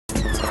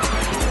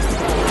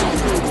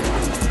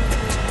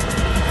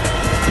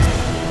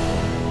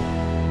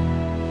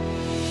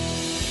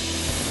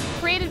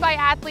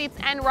athletes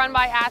and run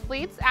by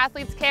athletes.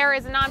 Athletes C.A.R.E.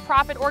 is a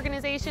nonprofit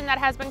organization that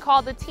has been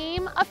called a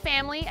team, a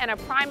family, and a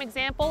prime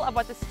example of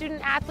what the student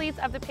athletes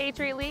of the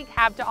Patriot League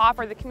have to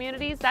offer the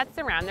communities that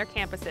surround their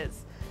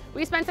campuses.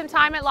 We spent some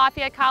time at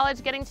Lafayette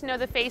College getting to know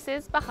the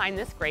faces behind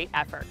this great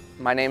effort.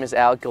 My name is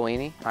Alec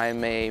Golini.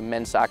 I'm a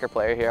men's soccer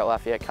player here at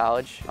Lafayette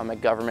College. I'm a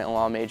government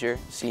law major,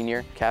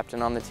 senior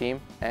captain on the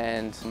team,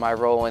 and my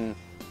role in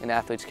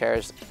Athletes C.A.R.E.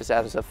 is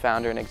as a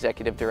founder and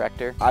executive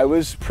director. I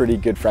was pretty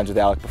good friends with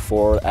Alec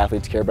before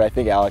Athletes C.A.R.E., but I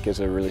think Alec is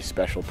a really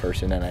special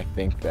person, and I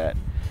think that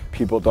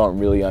people don't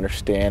really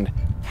understand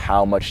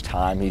how much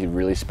time he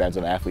really spends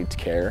on Athletes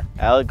C.A.R.E.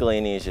 Alec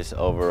Golini is just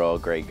overall a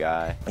great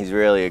guy. He's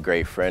really a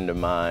great friend of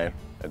mine,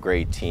 a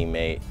great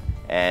teammate.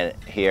 And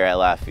here at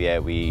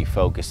Lafayette, we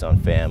focus on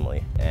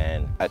family,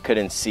 and I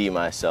couldn't see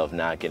myself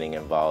not getting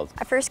involved.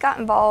 I first got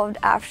involved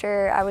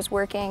after I was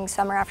working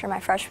summer after my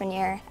freshman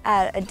year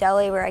at a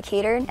deli where I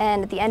catered,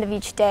 and at the end of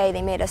each day,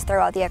 they made us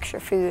throw out the extra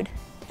food.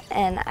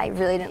 And I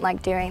really didn't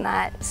like doing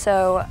that,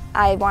 so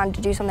I wanted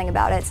to do something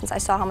about it since I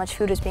saw how much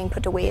food was being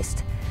put to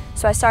waste.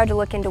 So I started to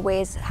look into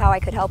ways how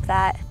I could help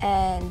that,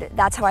 and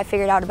that's how I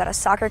figured out about a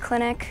soccer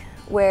clinic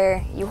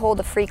where you hold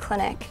a free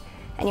clinic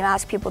and you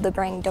ask people to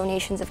bring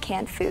donations of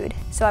canned food.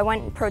 So I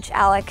went and approached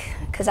Alec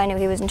because I knew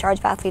he was in charge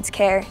of Athletes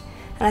C.A.R.E.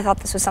 and I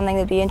thought this was something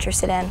they'd be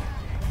interested in.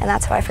 And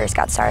that's how I first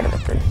got started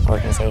with the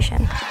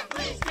organization.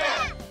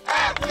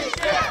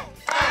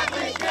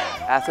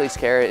 Athletes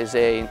C.A.R.E. is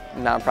a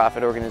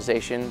nonprofit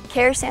organization.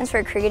 C.A.R.E. stands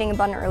for Creating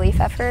Abundant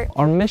Relief Effort.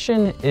 Our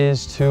mission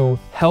is to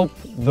help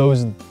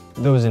those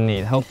in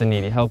need, help the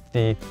needy, help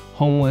the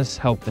homeless,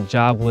 help the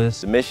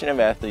jobless. The mission of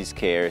Athletes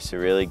C.A.R.E. is to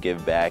really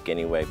give back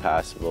any way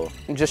possible.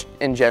 And just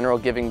in general,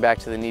 giving back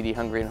to the needy,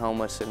 hungry, and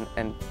homeless,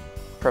 and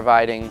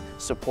providing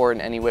support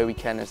in any way we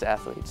can as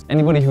athletes.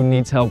 Anybody who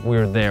needs help,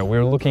 we're there.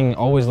 We're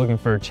always looking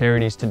for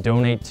charities to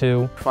donate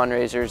to.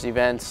 Fundraisers,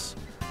 events,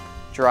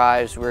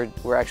 drives.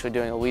 We're actually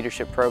doing a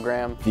leadership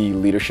program. The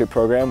leadership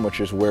program,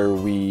 which is where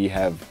we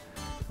have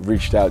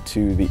reached out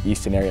to the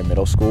Easton area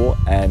middle school,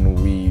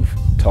 and we've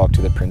talked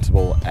to the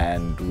principal,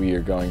 and we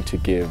are going to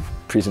give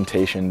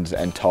presentations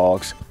and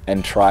talks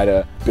and try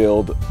to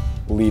build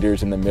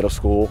leaders in the middle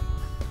school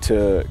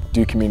to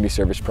do community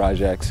service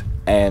projects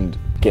and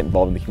get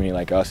involved in the community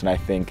like us. And I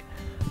think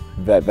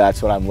that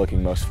that's what I'm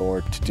looking most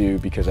forward to do,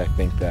 because I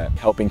think that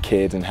helping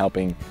kids and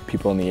helping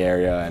people in the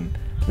area and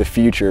the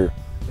future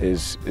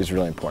is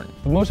really important.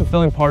 The most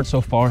fulfilling part so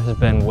far has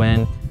been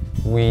when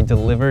we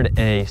delivered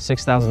a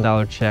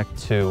 $6,000 check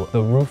to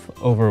the Roof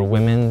Over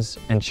Women's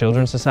and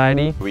Children's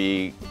Society.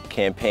 We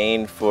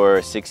campaigned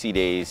for 60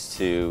 days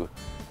to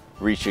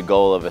reach a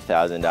goal of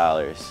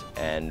 $1,000,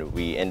 and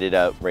we ended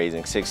up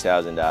raising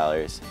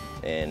 $6,000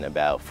 in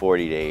about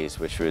 40 days,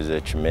 which was a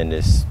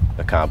tremendous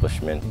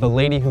accomplishment. The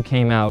lady who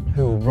came out,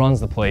 who runs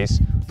the place,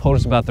 told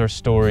us about their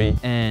story,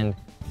 and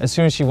as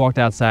soon as she walked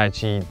outside,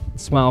 she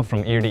smiled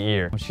from ear to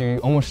ear. She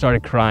almost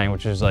started crying,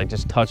 which was like,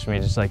 just touched me,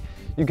 just like,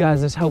 you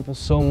guys, this helps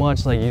so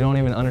much, like you don't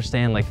even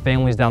understand, like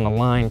families down the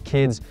line,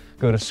 kids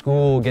go to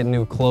school, get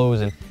new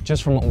clothes, and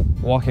just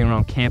from walking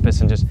around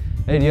campus and just,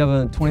 hey, do you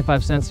have a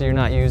 25 cents that you're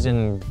not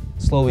using,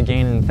 slowly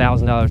gaining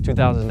 $1,000,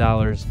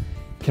 $2,000,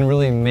 can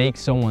really make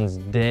someone's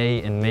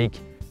day and make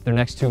their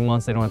next 2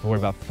 months, they don't have to worry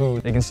about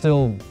food. They can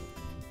still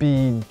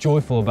be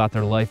joyful about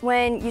their life.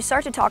 When you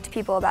start to talk to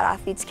people about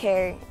Athletes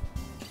C.A.R.E.,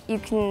 you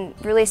can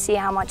really see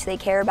how much they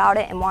care about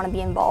it and want to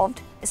be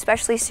involved,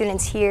 especially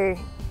students here.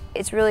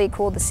 It's really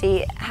cool to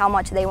see how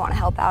much they want to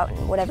help out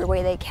in whatever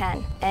way they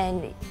can.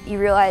 And you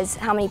realize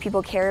how many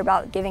people care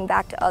about giving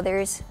back to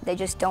others. They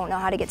just don't know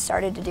how to get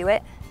started to do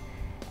it.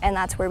 And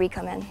that's where we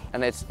come in.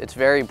 And it's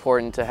very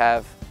important to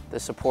have the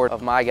support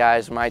of my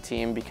guys, my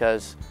team,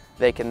 because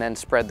they can then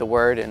spread the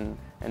word, and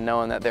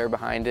knowing that they're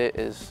behind it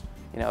is,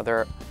 you know,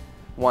 they're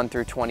 1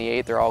 through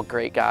 28, they're all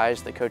great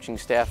guys. The coaching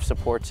staff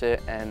supports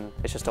it, and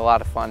it's just a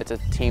lot of fun. It's a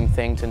team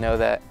thing to know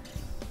that,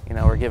 you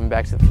know, we're giving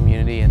back to the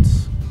community.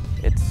 It's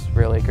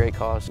really a great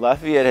cause.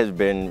 Lafayette has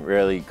been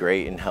really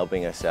great in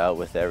helping us out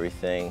with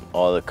everything.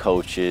 All the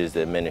coaches,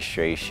 the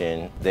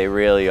administration, they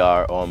really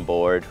are on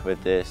board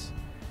with this.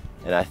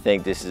 And I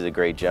think this is a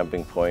great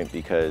jumping point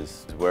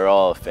because we're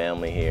all a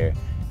family here,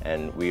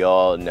 and we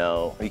all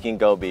know we can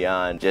go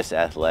beyond just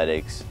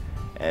athletics,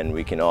 and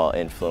we can all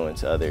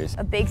influence others.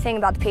 A big thing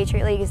about the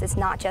Patriot League is it's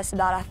not just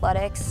about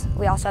athletics.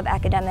 We also have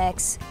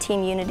academics,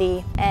 team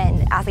unity,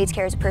 and Athletes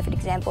C.A.R.E. is a perfect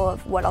example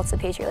of what else the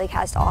Patriot League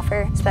has to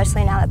offer,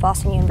 especially now that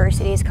Boston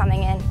University is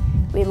coming in.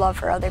 We'd love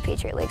for other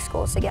Patriot League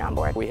schools to get on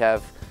board. We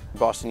have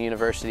Boston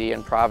University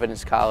and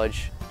Providence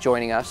College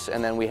joining us,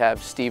 and then we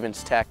have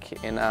Stevens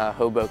Tech in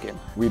Hoboken.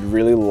 We'd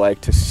really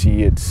like to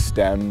see it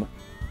stem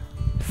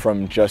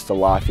from just a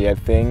Lafayette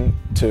thing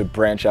to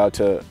branch out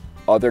to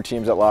other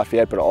teams at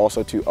Lafayette, but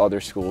also to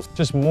other schools.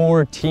 Just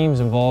more teams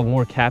involved,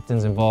 more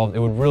captains involved, it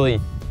would really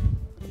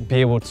be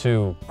able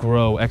to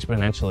grow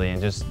exponentially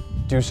and just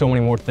do so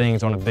many more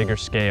things on a bigger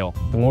scale.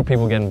 The more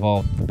people get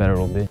involved, the better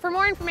it'll be. For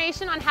more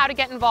information on how to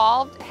get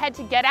involved, head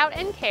to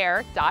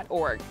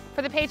getoutandcare.org.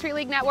 For the Patriot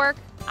League Network,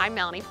 I'm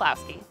Melanie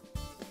Plowski.